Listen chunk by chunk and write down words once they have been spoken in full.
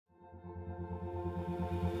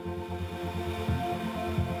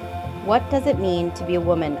What does it mean to be a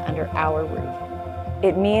woman under our roof?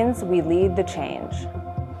 It means we lead the change.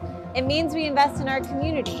 It means we invest in our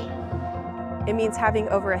community. It means having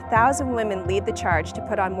over 1,000 women lead the charge to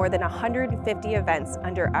put on more than 150 events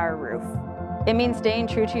under our roof. It means staying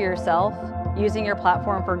true to yourself, using your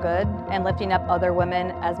platform for good, and lifting up other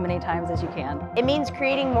women as many times as you can. It means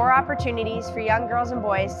creating more opportunities for young girls and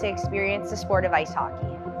boys to experience the sport of ice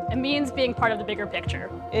hockey. It means being part of the bigger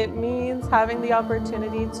picture. It means having the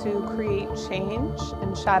opportunity to create change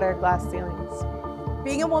and shatter glass ceilings.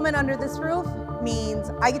 Being a woman under this roof means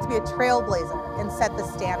I get to be a trailblazer and set the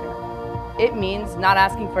standard. It means not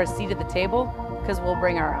asking for a seat at the table because we'll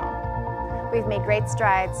bring our own. We've made great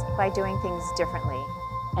strides by doing things differently.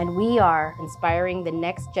 And we are inspiring the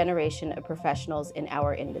next generation of professionals in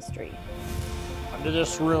our industry. Under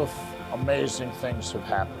this roof, amazing things have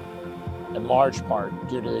happened, in large part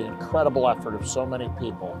due to the incredible effort of so many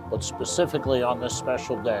people, but specifically on this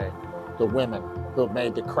special day, the women who have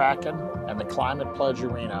made the Kraken and the Climate Pledge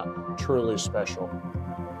Arena truly special.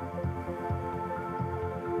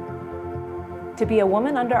 To be a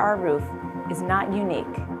woman under our roof is not unique,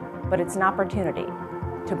 but it's an opportunity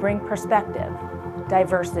to bring perspective,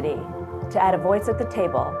 diversity, to add a voice at the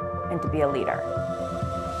table, and to be a leader.